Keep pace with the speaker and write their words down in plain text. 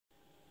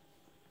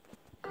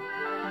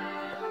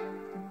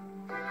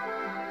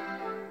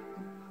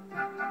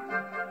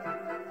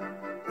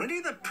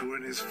Winnie the Pooh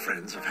and his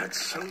friends have had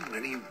so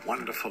many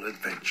wonderful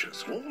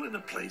adventures, all in a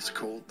place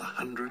called the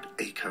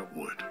 100-Acre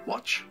Wood.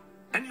 Watch,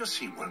 and you'll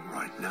see one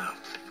right now.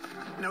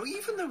 Now,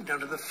 even though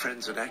none of the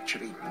friends had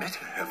actually met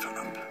a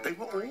Heffalump, they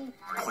were all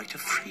quite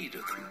afraid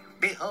of them.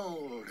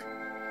 Behold,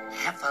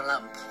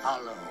 Heffalump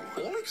Hollow.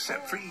 All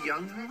except for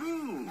young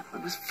Roo, who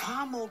was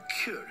far more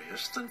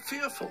curious than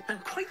fearful,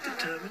 and quite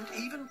determined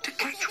even to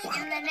catch one.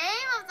 In the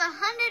name of the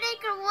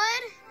 100-Acre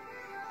Wood,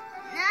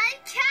 I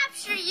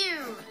capture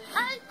you.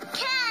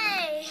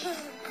 Okay.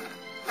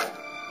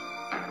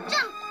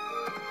 Jump.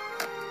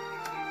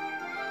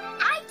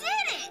 I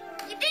did it.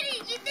 You did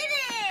it. You did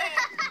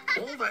it.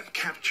 All that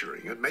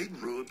capturing had made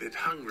Roo a bit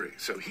hungry,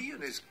 so he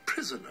and his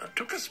prisoner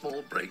took a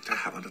small break to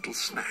have a little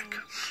snack.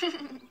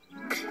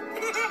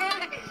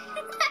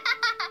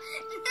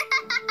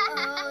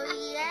 Oh,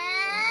 yeah?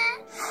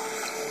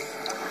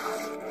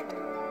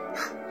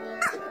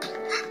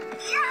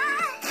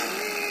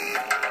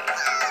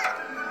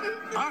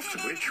 After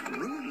which,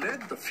 Roo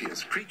led the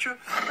fierce creature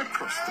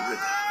across the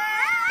river.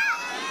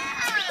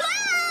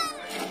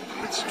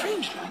 But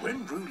strangely,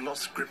 when Roo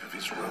lost grip of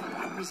his rope,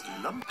 it was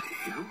Lumpy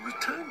who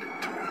returned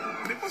it to him.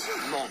 And it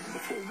wasn't long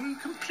before Roo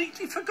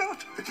completely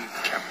forgot that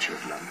he'd captured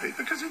Lumpy,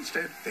 because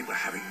instead they were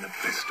having the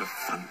best of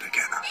fun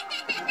together.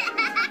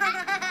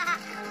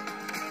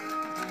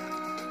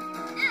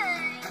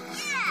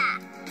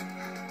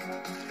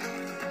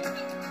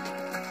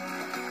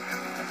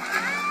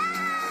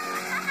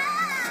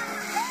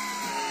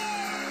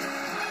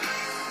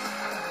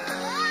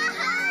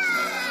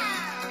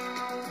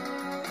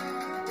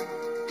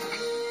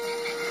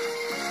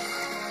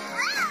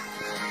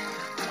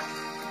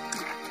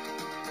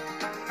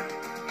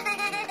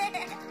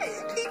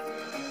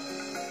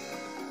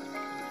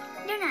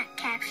 You're not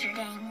captured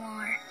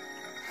anymore.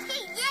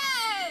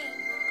 Yay!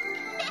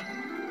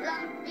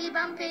 Lumpy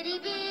bumpity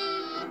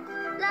bee,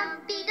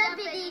 lumpy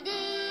dumpity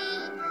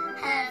dee,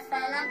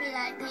 Heffalump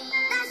like me.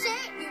 That's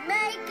it. You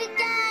make a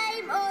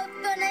game of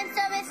fun, and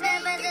so it's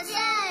never the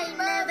same,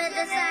 never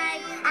the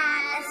same.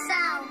 Add a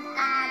sound,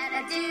 add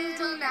a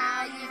doodle.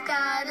 Now you've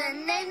got a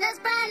name that's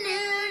brand new.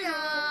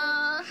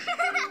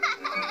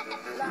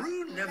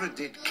 Roo never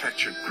did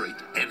catch a great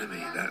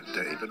enemy that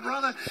day, but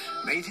rather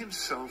made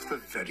himself the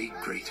very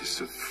greatest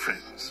of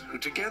friends, who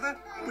together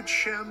would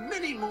share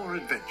many more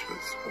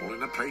adventures, all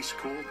in a place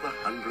called the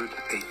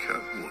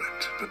 100-Acre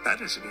Wood. But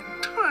that is an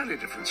entirely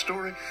different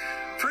story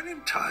for an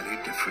entirely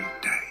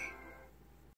different day.